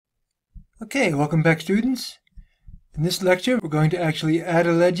Okay, welcome back, students. In this lecture, we're going to actually add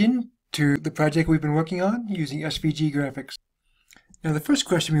a legend to the project we've been working on using SVG graphics. Now, the first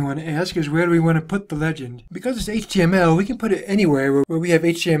question we want to ask is, where do we want to put the legend? Because it's HTML, we can put it anywhere where we have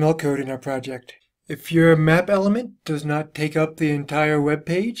HTML code in our project. If your map element does not take up the entire web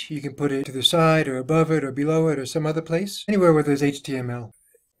page, you can put it to the side or above it or below it or some other place, anywhere where there's HTML.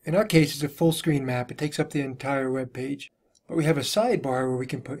 In our case, it's a full screen map. It takes up the entire web page. But we have a sidebar where we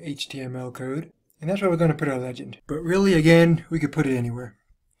can put HTML code, and that's where we're going to put our legend. But really, again, we could put it anywhere.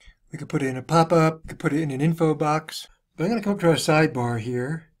 We could put it in a pop-up, we could put it in an info box. But I'm going to come up to our sidebar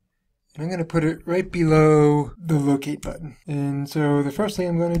here, and I'm going to put it right below the locate button. And so the first thing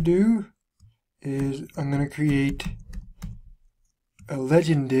I'm going to do is I'm going to create a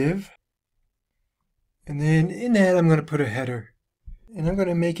legend div, and then in that I'm going to put a header. And I'm going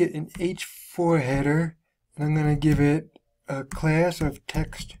to make it an H4 header, and I'm going to give it a class of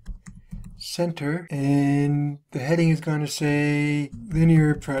text center, and the heading is going to say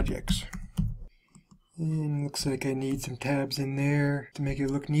linear projects. And looks like I need some tabs in there to make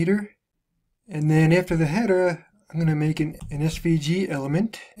it look neater. And then after the header, I'm going to make an SVG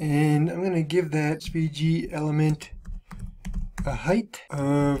element, and I'm going to give that SVG element a height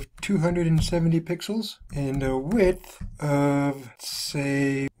of 270 pixels and a width of,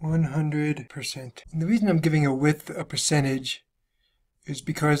 say, 100%. And the reason I'm giving a width a percentage is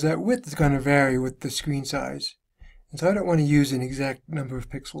because that width is going to vary with the screen size. And so I don't want to use an exact number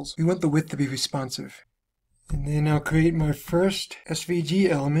of pixels. We want the width to be responsive. And then I'll create my first SVG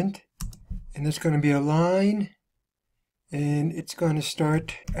element, and that's going to be a line, and it's going to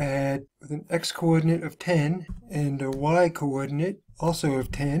start with an x coordinate of 10 and a y coordinate also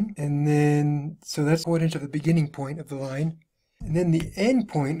of 10, and then so that's coordinates of the beginning point of the line. And then the end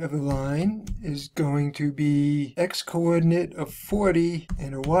point of the line is going to be x coordinate of 40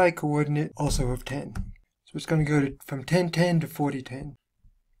 and a y coordinate also of 10. So it's going to go from 1010 to 4010.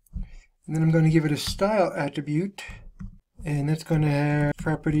 And then I'm going to give it a style attribute, and that's going to have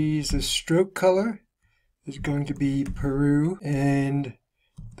properties. The stroke color is going to be Peru, and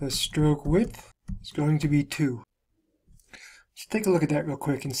the stroke width is going to be 2. Let's take a look at that real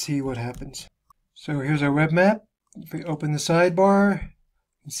quick and see what happens. So here's our web map. If we open the sidebar, you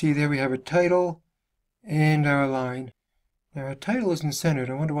can see there we have a title and our line. Now our title isn't centered.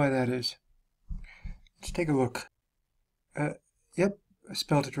 I wonder why that is. Let's take a look. Yep, I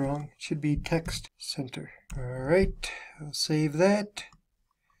spelled it wrong. It should be text center. Alright, I'll save that.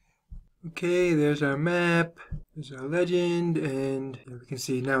 Okay, there's our map, there's our legend, and we can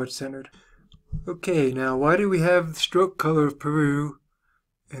see now it's centered. Okay, now why do we have the stroke color of Peru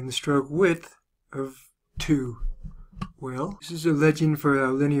and the stroke width of 2? Well, this is a legend for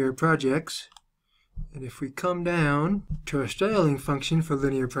our linear projects, and if we come down to our styling function for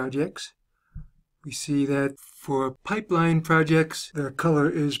linear projects, we see that for pipeline projects, the color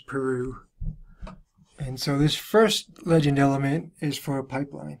is Peru. And so this first legend element is for a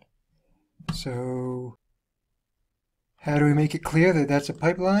pipeline. So how do we make it clear that that's a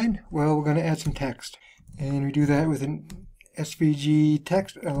pipeline? Well, we're going to add some text. And we do that with an SVG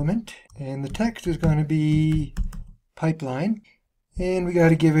text element. And the text is going to be pipeline. And we got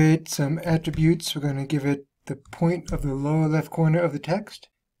to give it some attributes. We're going to give it the point of the lower left corner of the text.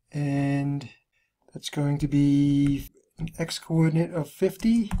 And that's going to be an x coordinate of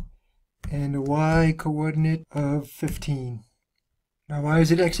 50 and a y coordinate of 15. Now, why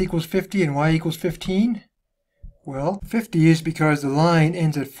is it x equals 50 and y equals 15? Well, 50 is because the line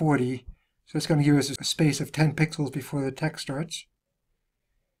ends at 40, so it's going to give us a space of 10 pixels before the text starts.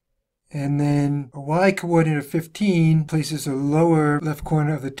 And then a y coordinate of 15 places the lower left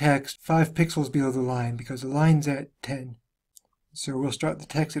corner of the text 5 pixels below the line, because the line's at 10. So we'll start the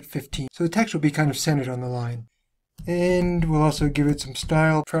text at 15. So the text will be kind of centered on the line. And we'll also give it some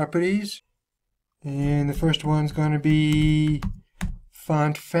style properties. And the first one's going to be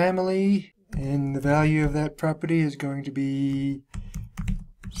font family, and the value of that property is going to be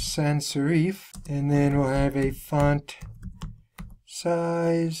sans serif. And then we'll have a font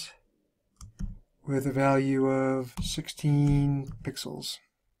size with a value of 16 pixels.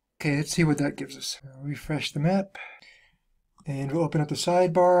 Okay, let's see what that gives us. I'll refresh the map, and we'll open up the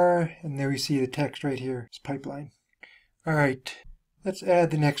sidebar, and there we see the text right here. It's pipeline. Alright, let's add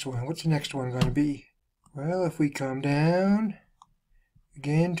the next one. What's the next one going to be? Well, if we come down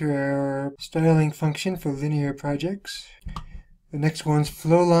again to our styling function for linear projects, the next one's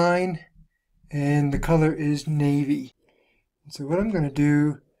flowline, and the color is navy. So what I'm going to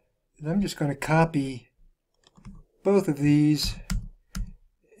do is I'm just going to copy both of these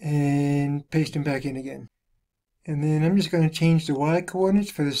and paste them back in again. And then I'm just going to change the y coordinates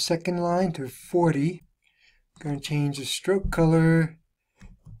for the second line to 40. I'm going to change the stroke color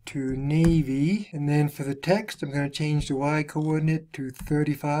to navy. And then for the text, I'm going to change the y coordinate to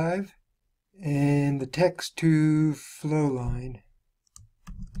 35. And the text to flowline.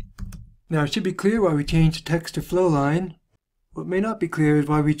 Now it should be clear why we changed the text to flowline. What may not be clear is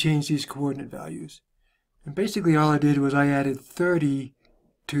why we changed these coordinate values. And basically all I did was I added 30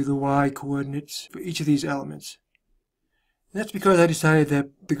 to the y coordinates for each of these elements. And that's because I decided that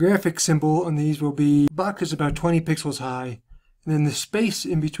the graphic symbol on these will be boxes about 20 pixels high, and then the space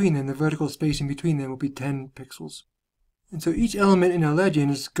in between them, the vertical space in between them, will be 10 pixels. And so each element in our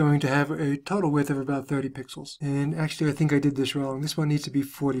legend is going to have a total width of about 30 pixels. And actually I think I did this wrong. This one needs to be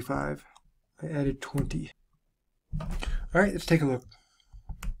 45. I added 20. Alright, let's take a look.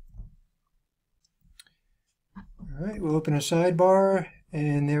 Alright, we'll open a sidebar,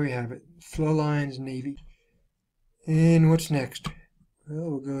 and there we have it. Flowlines navy. And what's next?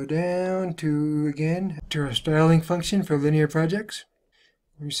 Well, we'll go down to, again, to our styling function for linear projects.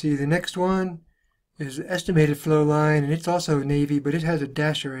 You see the next one is the estimated flow line, and it's also navy, but it has a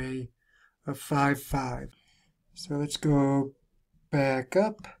dash array of 5,5. So let's go back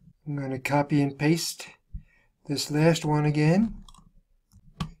up. I'm going to copy and paste this last one again.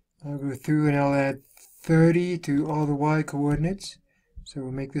 I'll go through and I'll add 30 to all the y coordinates. So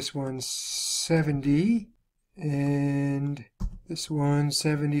we'll make this one 70. And this one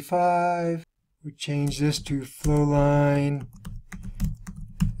 75. We'll change this to flowline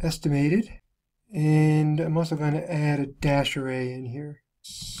estimated. And I'm also going to add a dash array in here.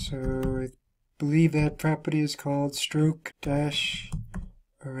 So I believe that property is called stroke dash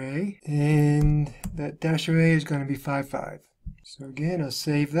array. And that dash array is going to be 5,5. So again, I'll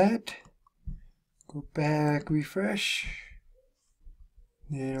save that. Go back, refresh.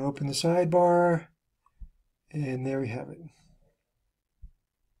 Then I'll open the sidebar. And there we have it.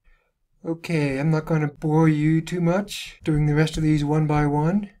 Okay, I'm not going to bore you too much doing the rest of these one by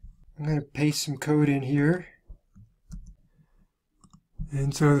one. I'm going to paste some code in here.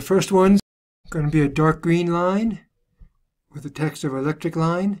 And so the first one's going to be a dark green line with the text of electric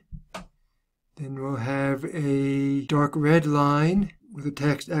line. Then we'll have a dark red line with the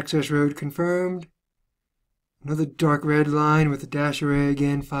text access road confirmed. Another dark red line with the dash array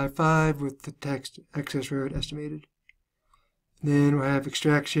again, 5,5, with the text access road estimated. Then we'll have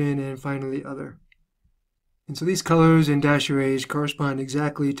extraction and finally other. And so these colors and dash arrays correspond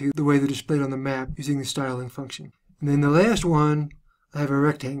exactly to the way they're displayed on the map using the styling function. And then the last one, I have a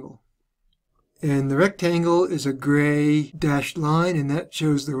rectangle. And the rectangle is a gray dashed line, and that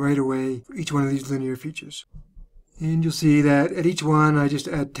shows the right-of-way for each one of these linear features. And you'll see that at each one I just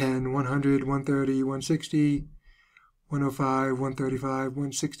add 10, 100, 130, 160, 105, 135,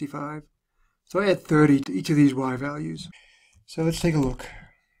 165. So I add 30 to each of these y values. So let's take a look.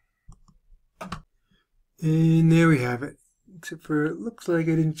 And there we have it. Except for it looks like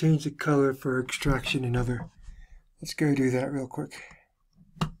I didn't change the color for extraction and other. Let's go do that real quick.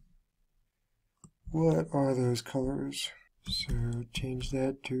 What are those colors? So change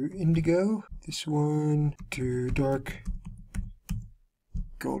that to indigo. This one to dark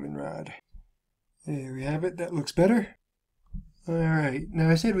goldenrod. There we have it. That looks better. Alright, now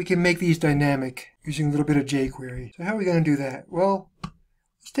I said we can make these dynamic using a little bit of jQuery. So how are we going to do that? Well,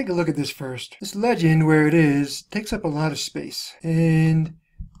 let's take a look at this first. This legend, where it is, takes up a lot of space. And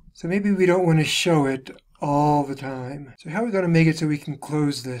so maybe we don't want to show it all the time. So how are we going to make it so we can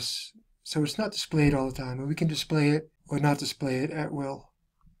close this so it's not displayed all the time, but we can display it or not display it at will?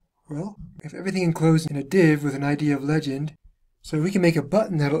 Well, if everything enclosed in a div with an ID of legend, so we can make a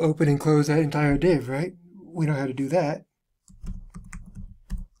button that'll open and close that entire div, right? We know how to do that.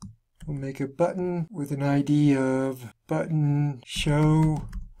 We'll make a button with an ID of button show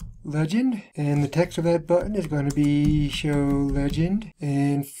legend, and the text of that button is going to be show legend.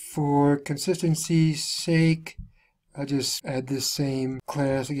 And for consistency's sake, I'll just add this same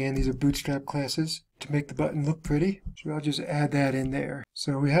class. Again, these are bootstrap classes to make the button look pretty. So I'll just add that in there.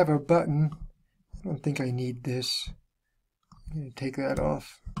 So we have our button. I don't think I need this. I'm going to take that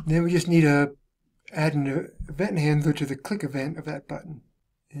off. Then we just need to add an event handler to the click event of that button.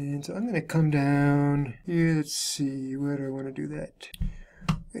 And so I'm going to come down here. Let's see, where do I want to do that?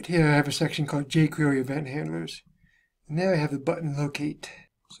 Right here I have a section called jQuery event handlers. And there I have the button locate.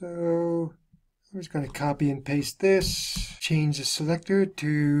 So I'm just going to copy and paste this, change the selector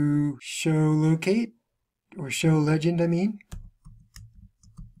to show locate, or show legend I mean.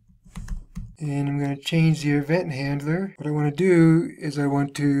 And I'm going to change the event handler. What I want to do is I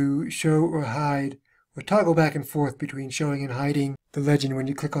want to show or hide, or toggle back and forth between showing and hiding the legend when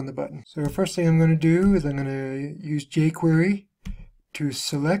you click on the button. So first thing I'm going to do is I'm going to use jQuery to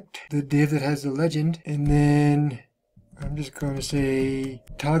select the div that has the legend, and then I'm just going to say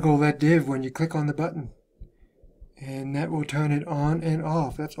toggle that div when you click on the button. And that will turn it on and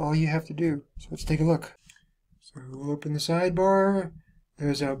off. That's all you have to do. So let's take a look. So we'll open the sidebar.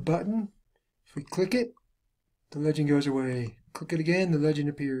 There's our button. If we click it, the legend goes away. Click it again, the legend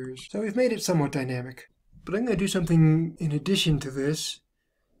appears. So we've made it somewhat dynamic. But I'm going to do something in addition to this.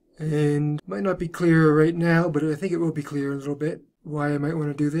 And it might not be clear right now, but I think it will be clear in a little bit why I might want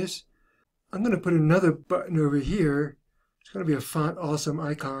to do this. I'm going to put another button over here. It's going to be a font awesome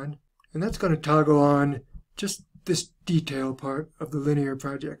icon. And that's going to toggle on just this detail part of the linear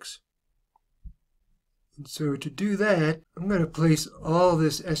projects. And so to do that, I'm going to place all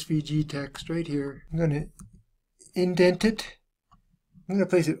this SVG text right here. I'm going to indent it. I'm going to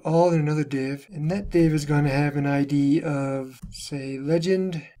place it all in another div, and that div is going to have an ID of, say,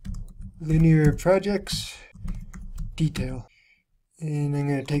 legend, linear projects, detail. And I'm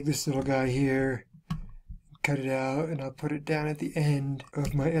going to take this little guy here, cut it out, and I'll put it down at the end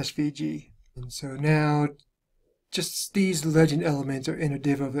of my SVG. And so now just these legend elements are in a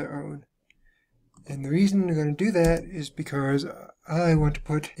div of their own. And the reason I'm going to do that is because I want to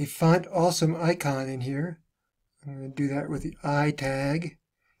put a font awesome icon in here. I'm going to do that with the I tag.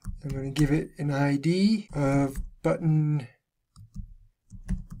 I'm going to give it an ID of button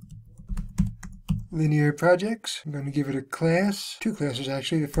linear projects. I'm going to give it a class, two classes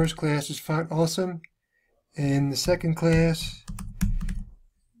actually. The first class is font awesome, and the second class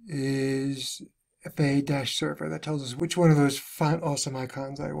is FA-server. That tells us which one of those font awesome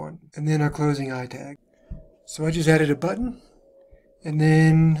icons I want. And then our closing I tag. So I just added a button, and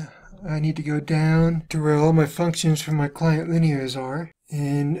then I need to go down to where all my functions for my client linears are.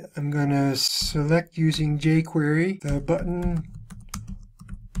 And I'm going to select using jQuery the button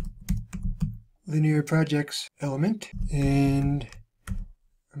linear projects element. And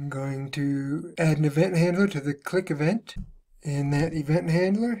I'm going to add an event handler to the click event. And that event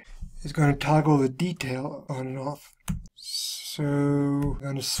handler is going to toggle the detail on and off. So I'm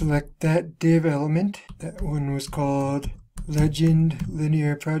going to select that div element. That one was called legend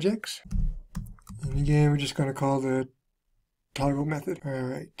linear projects. And again, we're just going to call the toggle method.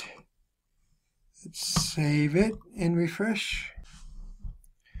 Alright. Let's save it and refresh.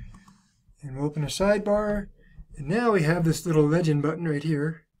 And we'll open a sidebar. And now we have this little legend button right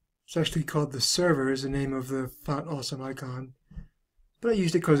here. It's actually called the server, is the name of the font awesome icon. But I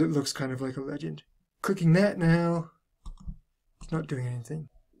used it because it looks kind of like a legend. Clicking that now, it's not doing anything.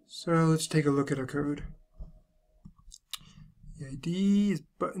 So let's take a look at our code. The ID is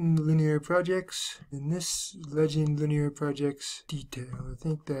button linear projects, and this legend linear projects detail. I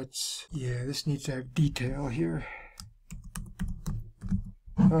think that's, yeah, this needs to have detail here.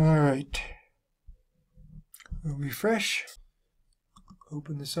 Alright. We'll refresh.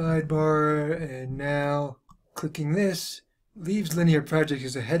 Open the sidebar, and now clicking this leaves linear projects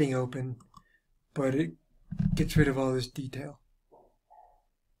as a heading open, but it gets rid of all this detail.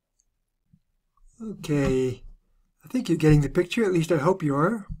 Okay, I think you're getting the picture, at least I hope you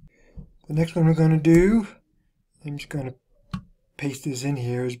are. The next one we're going to do, I'm just going to paste this in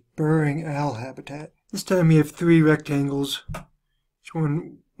here, is burrowing owl habitat. This time we have three rectangles, each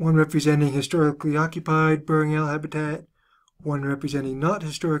one representing historically occupied burrowing owl habitat, one representing not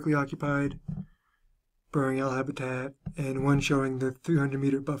historically occupied burrowing owl habitat, and one showing the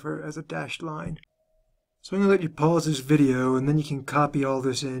 300-meter buffer as a dashed line. So I'm going to let you pause this video, and then you can copy all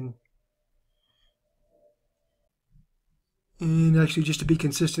this in. And actually, just to be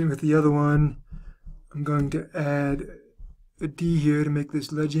consistent with the other one, I'm going to add a D here to make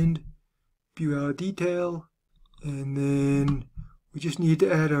this legend, view our detail, and then we just need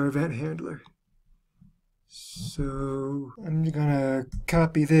to add our event handler. So I'm going to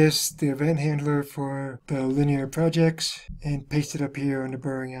copy this, the event handler for the linear projects, and paste it up here on the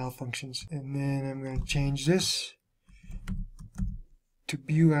burrowing owl functions. And then I'm going to change this to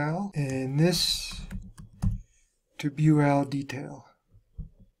view owl, and this to view owl detail.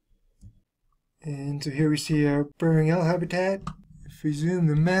 And so here we see our burrowing owl habitat. If we zoom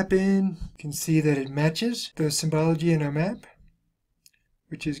the map in, you can see that it matches the symbology in our map,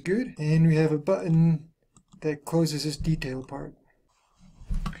 which is good. And we have a button that closes this detail part.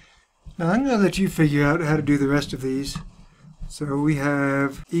 Now I'm going to let you figure out how to do the rest of these. So we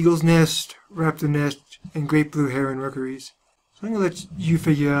have eagle's nest, raptor nest, and great blue heron rookeries. So I'm going to let you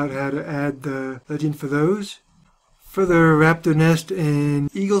figure out how to add the legend for those. For the raptor nest and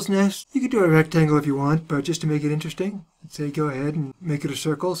eagle's nest, you could do a rectangle if you want, but just to make it interesting, I'd say go ahead and make it a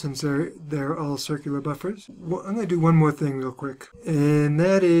circle since they're all circular buffers. Well, I'm going to do one more thing real quick, and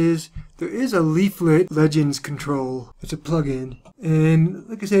that is there is a Leaflet Legends control. It's a plugin, and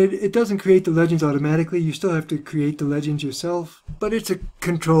like I said, it doesn't create the legends automatically. You still have to create the legends yourself, but it's a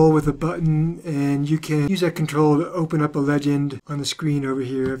control with a button, and you can use that control to open up a legend on the screen over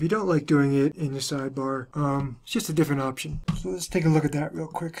here if you don't like doing it in the sidebar. It's just a different option. So let's take a look at that real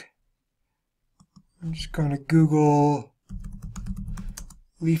quick. I'm just going to Google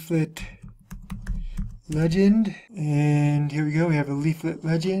Leaflet Legend, and here we go. We have a Leaflet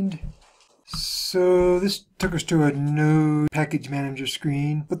Legend. So this took us to a Node package manager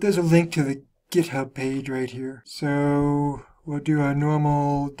screen, but there's a link to the GitHub page right here. So we'll do our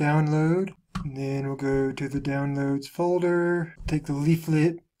normal download, and then we'll go to the downloads folder, take the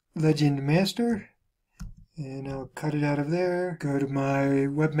Leaflet Legend master, and I'll cut it out of there. Go to my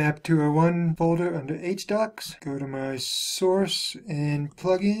webmap 201 folder under hdocs. Go to my source and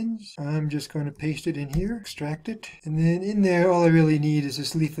plugins. I'm just going to paste it in here, extract it. And then in there, all I really need is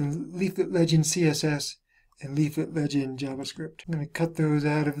this Leaflet Legend CSS and Leaflet Legend JavaScript. I'm going to cut those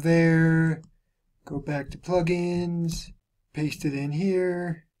out of there. Go back to plugins, paste it in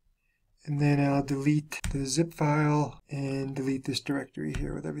here. And then I'll delete the zip file and delete this directory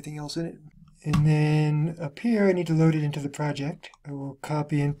here with everything else in it. And then up here, I need to load it into the project. I will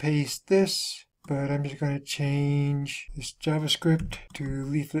copy and paste this, but I'm just going to change this JavaScript to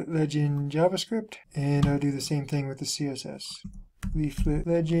Leaflet Legend JavaScript, and I'll do the same thing with the CSS. Leaflet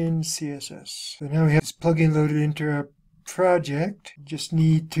Legend CSS. So now we have this plugin loaded into our project. Just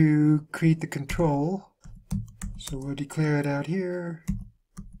need to create the control. So we'll declare it out here.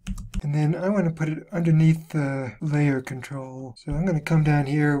 And then I want to put it underneath the layer control. So I'm going to come down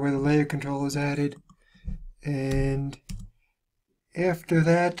here where the layer control is added. And after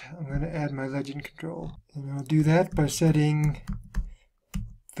that, I'm going to add my legend control. And I'll do that by setting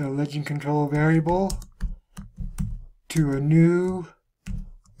the legend control variable to a new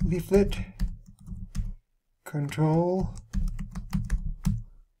leaflet control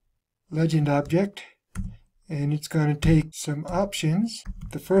legend object. And it's going to take some options.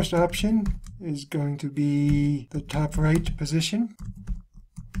 The first option is going to be the top right position.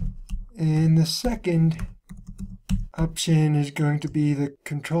 And the second option is going to be the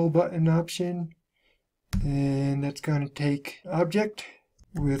control button option. And that's going to take object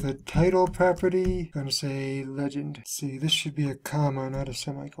with a title property. I'm going to say legend. Let's see, this should be a comma, not a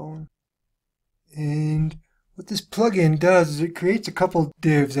semicolon. And what this plugin does is it creates a couple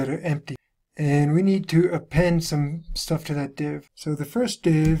divs that are empty. And we need to append some stuff to that div. So the first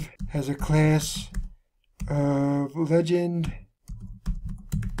div has a class of legend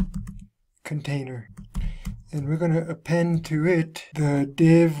container. And we're going to append to it the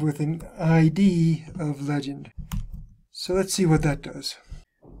div with an ID of legend. So let's see what that does.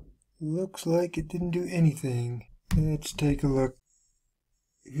 Looks like it didn't do anything. Let's take a look.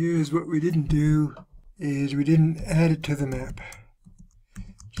 Here's what we didn't do, is we didn't add it to the map.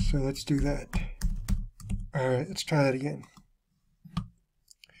 So let's do that. Alright, let's try that again.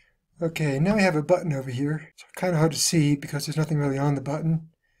 Okay, now we have a button over here. It's kind of hard to see because there's nothing really on the button.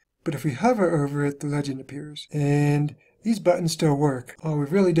 But if we hover over it, the legend appears. And these buttons still work. All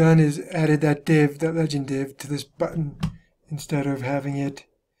we've really done is added that div, that legend div, to this button instead of having it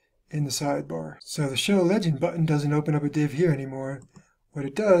in the sidebar. So the show legend button doesn't open up a div here anymore. What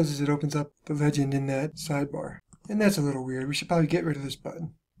it does is it opens up the legend in that sidebar. And that's a little weird. We should probably get rid of this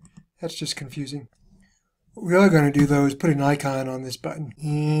button. That's just confusing. What we are going to do though is put an icon on this button.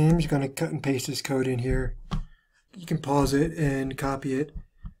 And I'm just going to cut and paste this code in here. You can pause it and copy it.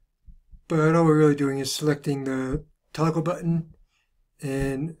 But all we're really doing is selecting the toggle button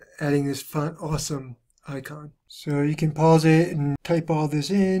and adding this font awesome icon. So you can pause it and type all this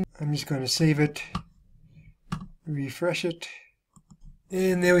in. I'm just going to save it, refresh it.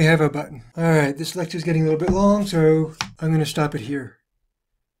 And there we have our button. Alright, this lecture is getting a little bit long, so I'm going to stop it here.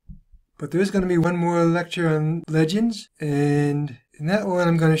 But there is going to be one more lecture on legends, and in that one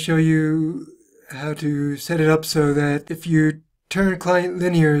I'm going to show you how to set it up so that if you turn client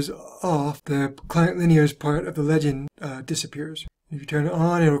linears off, the client linears part of the legend disappears. If you turn it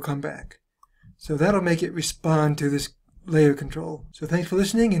on, it'll come back. So that'll make it respond to this layer control. So thanks for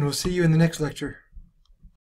listening, and we'll see you in the next lecture.